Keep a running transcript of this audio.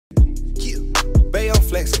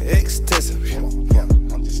flexing, extensive.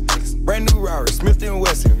 Brand new Rari, Smith &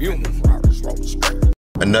 Wesson.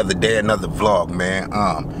 Another day, another vlog, man.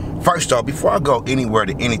 First off, before I go anywhere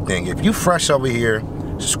to anything, if you fresh over here,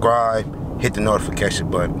 subscribe, hit the notification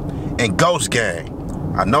button. And Ghost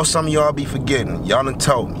Gang, I know some of y'all be forgetting. Y'all done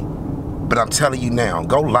told me. But I'm telling you now,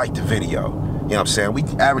 go like the video. You know what I'm saying? We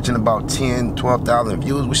averaging about 10, 12,000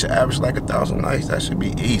 views. We should average like 1,000 likes. That should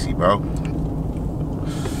be easy, bro.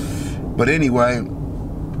 But anyway,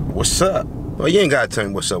 what's up? Well, you ain't gotta tell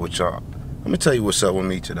me what's up with y'all. I'm gonna tell you what's up with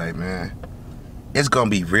me today, man. It's gonna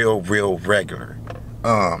be real regular.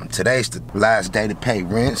 Today's the last day to pay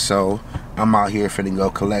rent, so I'm out here finna go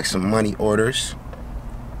collect some money orders.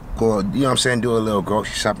 Go, you know what I'm saying, do a little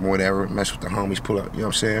grocery shopping or whatever, mess with the homies, pull up, you know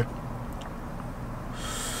what I'm saying?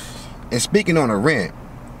 And speaking on the rent,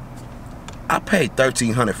 I paid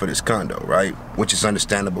 $1,300 for this condo, right? Which is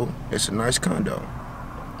understandable. It's a nice condo.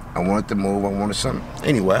 I wanted to move, I wanted something.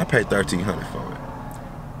 Anyway, I paid $1,300 for it.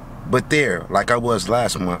 But there, like I was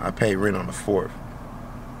last month, I paid rent on the 4th.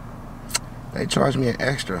 They charged me an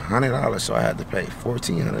extra $100, so I had to pay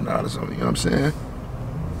 $1,400 on it, you know what I'm saying?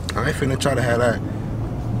 I ain't finna try to have that.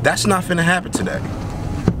 That's not finna happen today.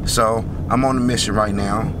 So, I'm on a mission right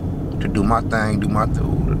now to do my thing, do my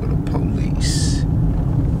police.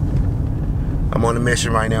 I'm on a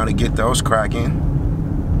mission right now to get those cracking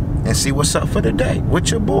and see what's up for the day with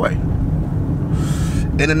your boy.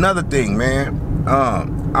 And another thing, man,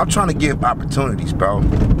 I'm trying to give opportunities, bro.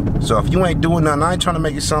 So if you ain't doing nothing, I ain't trying to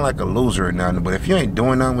make it sound like a loser or nothing, but if you ain't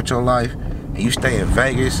doing nothing with your life and you stay in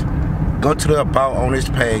Vegas, go to the About on this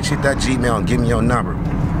page, hit that Gmail and give me your number.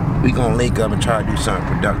 We gonna link up and try to do something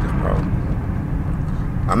productive, bro.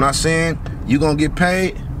 I'm not saying you gonna get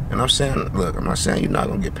paid, and I'm saying, look, I'm not saying you're not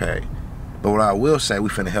gonna get paid. But what I will say, we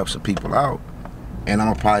finna help some people out, and I'm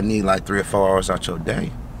gonna probably need like 3 or 4 hours out your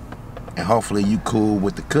day. And hopefully you cool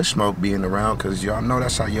with the kush smoke being around, cause y'all know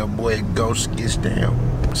that's how your boy Ghost gets down.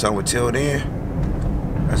 So until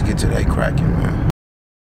then, let's get to that cracking, man.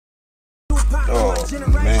 Oh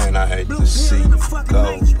man, I hate to see you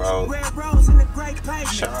go, bro.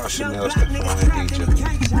 Shout out Nellis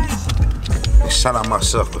Blvd. And shout out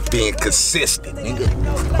myself for being consistent, nigga.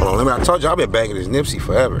 Hold on, I told you I've been banging this Nipsey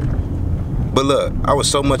forever. But look, I was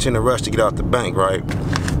so much in a rush to get out the bank, right?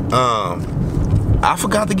 I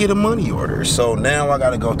forgot to get a money order. So now I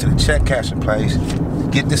gotta go to the check cashing place,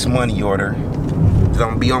 get this money order. I'm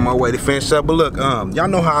gonna be on my way to finish up. But look, y'all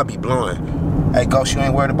know how I be blowing. Hey, Ghost, you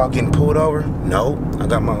ain't worried about getting pulled over? No, I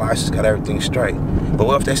got my license, got everything straight. But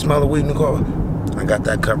what if they smell a weed in the car? I got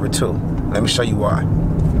that covered too. Let me show you why.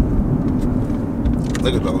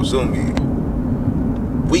 Look at those, zoom in.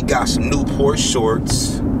 We got some Newport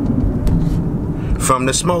shorts from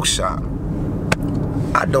the smoke shop.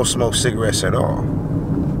 I don't smoke cigarettes at all.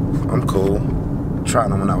 I'm cool. Tried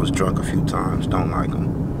them when I was drunk a few times. Don't like them.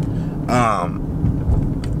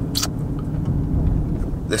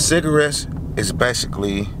 The cigarettes is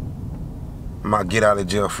basically my get out of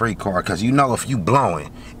jail free card, because you know if you blowing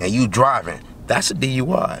and you driving, that's a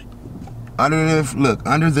DUI. Under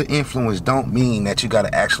the influence don't mean that you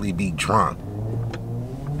gotta actually be drunk.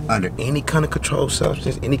 Under any kind of controlled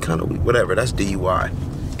substance, any kind of weed, whatever, that's DUI.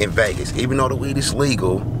 In Vegas, even though the weed is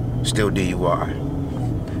legal, still DUI.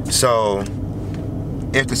 So,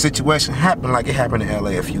 if the situation happened like it happened in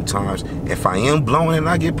LA a few times, if I am blowing and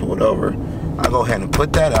I get pulled over, I go ahead and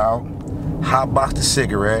put that out, hotbox the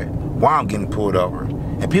cigarette while I'm getting pulled over.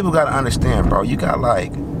 And people gotta understand, bro, you got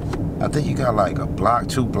like, I think you got like a block,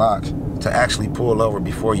 2 blocks to actually pull over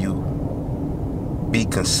before you be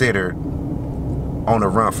considered on the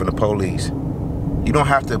run from the police. You don't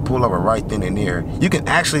have to pull over right then and there. You can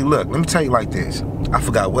actually, look, let me tell you like this. I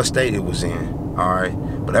forgot what state it was in, all right?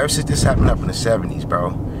 But ever since this happened up in the 70s,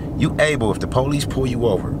 bro, you able, if the police pull you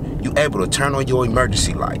over, you able to turn on your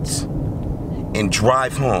emergency lights and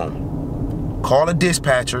drive home. Call a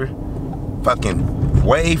dispatcher, fucking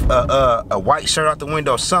wave a white shirt out the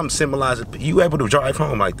window, something symbolizing, you able to drive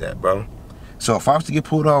home like that, bro. So if I was to get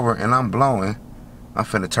pulled over and I'm blowing, I'm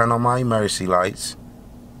finna turn on my emergency lights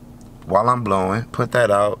while I'm blowing, put that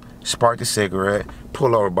out, spark the cigarette,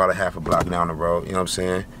 pull over about a half a block down the road, you know what I'm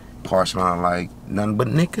saying? Car smelling like nothing but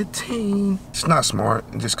nicotine. It's not smart,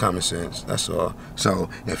 it's just common sense, that's all. So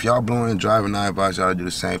if y'all blowing and driving, I advise y'all to do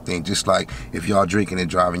the same thing. Just like if y'all drinking and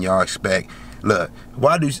driving, y'all expect, look,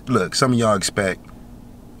 some of y'all expect,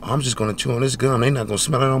 oh, I'm just gonna chew on this gum, they not gonna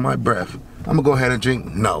smell it on my breath. I'm gonna go ahead and drink.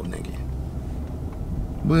 No, nigga.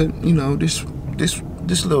 But you know, this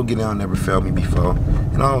little get down never failed me before,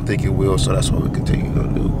 and I don't think it will, so that's what we continue to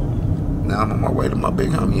do. Now I'm on my way to my big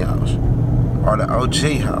homie house, or the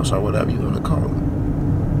OG house, or whatever you want to call it.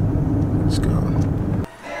 Let's go.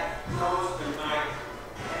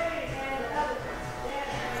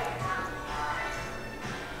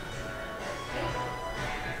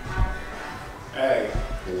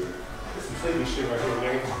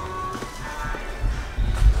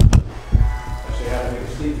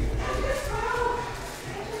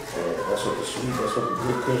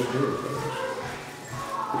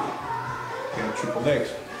 Triple X.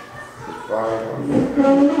 It's fire.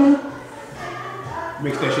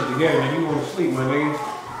 Mix that shit together, man. You going to sleep, my nigga.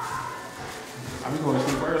 I be going to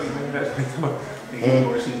sleep early, man. That's nigga, you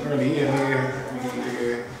going to sleep early, yeah, nigga.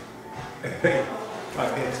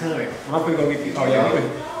 Like that time. When I'm finna go get these. Oh yeah,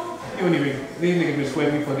 you don't even. These niggas been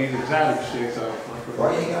sweating me for these exotic shit. So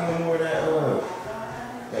why you ain't got no more of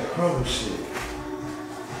that crumble shit?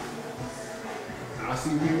 I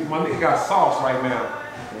see my nigga got sauce right now.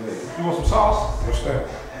 Yeah. You want some sauce? What's that?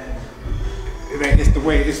 It's the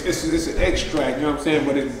way. It's an extract. You know what I'm saying?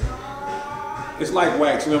 But it's like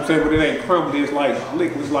wax. You know what I'm saying? But it ain't crumbly. It's like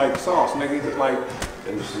liquid. It's like sauce, nigga. It's like.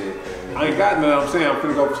 Let me see it. I ain't got none. I'm saying I'm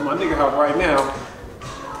finna go to my nigga house right now.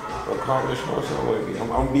 Well, call this show somewhere. I'm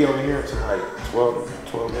gonna be over here until like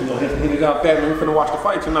 12 minutes. Hit it out that, man. We finna watch the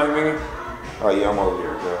fight tonight, nigga. Oh yeah, I'm over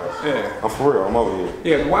here, guys. Yeah. I'm for real. I'm over here.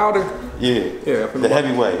 Yeah, Wilder. Yeah. Yeah. The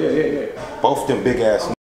heavyweight. Yeah. Both them big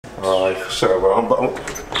ass. All right, for sure, bro.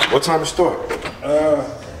 What time to start?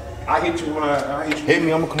 I hit you when I hit you. Hit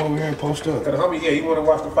me. I'm gonna come over here and post up. Cause homie, yeah, you wanna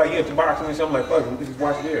watch the fight? Yeah, the boxing and something like fuck. We can just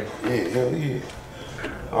watch it there. Yeah, hell yeah.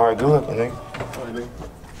 All right, good luck, nigga. All right, nigga.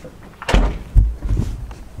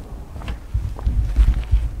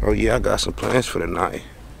 Oh yeah, I got some plans for the night.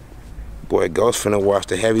 Boy, Ghost finna watch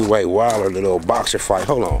the heavyweight Wilder, the little boxer fight.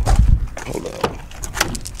 Hold on. Hold up.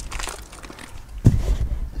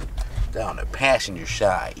 Down the passenger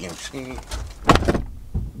side, you know what I'm saying?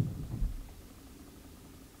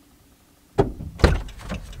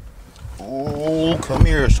 Ooh, come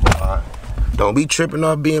here, squad. Don't be tripping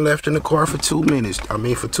off being left in the car for 2 minutes. I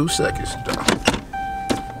mean, for 2 seconds.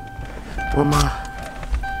 Where my...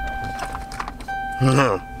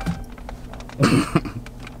 No.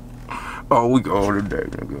 Oh, we can order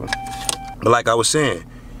that, nigga. But like I was saying,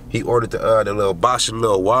 he ordered the little boxer,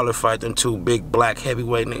 little Wilder fight, them 2 big black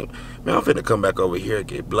heavyweight niggas. Man, I'm finna come back over here,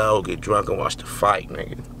 get blow, get drunk, and watch the fight,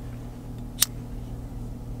 nigga.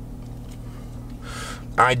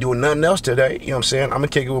 I ain't doing nothing else today, you know what I'm saying? I'm gonna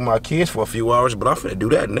kick it with my kids for a few hours, but I'm finna do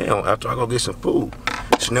that now after I go get some food.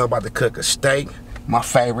 Chanel about to cook a steak, my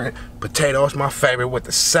favorite, potatoes, my favorite, with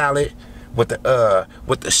the salad, with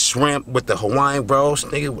the shrimp, with the Hawaiian rolls,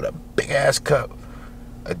 nigga, with a big ass cup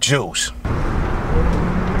of juice.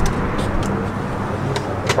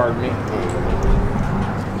 Pardon me.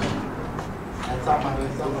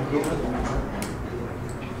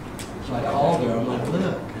 Like all there, I'm like,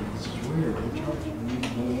 look, this is weird. Are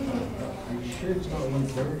you sure it's not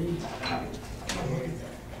 1:30?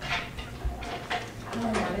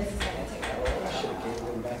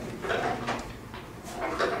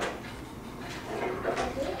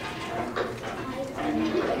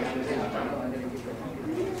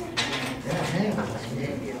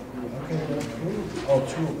 Oh,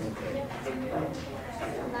 2, okay.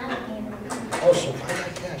 Oh, so if I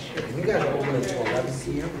got cash here, you guys are open until 11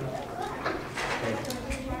 p.m.?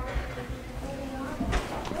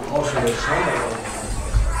 Also, there's Sunday.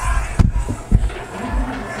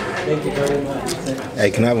 Thank you very much. Hey,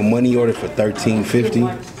 can I have a money order for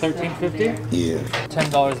 $13.50? $13.50? Yeah.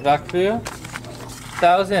 $10 back for you.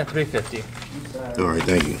 $1,350. All right,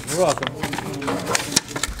 thank you. You're welcome.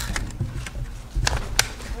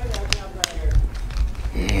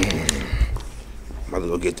 I'm about to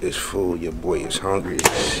go get this food. Your boy is hungry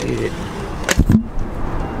as shit.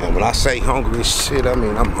 And when I say hungry as shit, I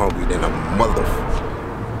mean I'm hungry than a motherfucker.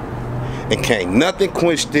 And can't nothing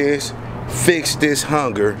quench this, fix this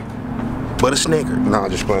hunger, but a Snicker. Nah,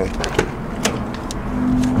 I'm just playing.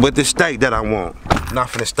 But the steak that I want. Not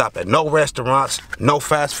finna stop at no restaurants, no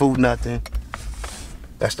fast food, nothing.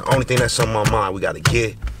 That's the only thing that's on my mind. We gotta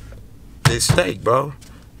get this steak, bro.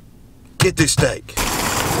 Get this steak.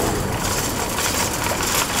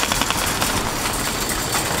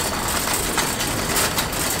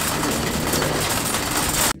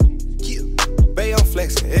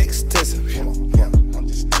 Flexing, extensive.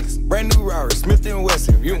 Brand new Rari, Smith &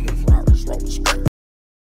 Wesson.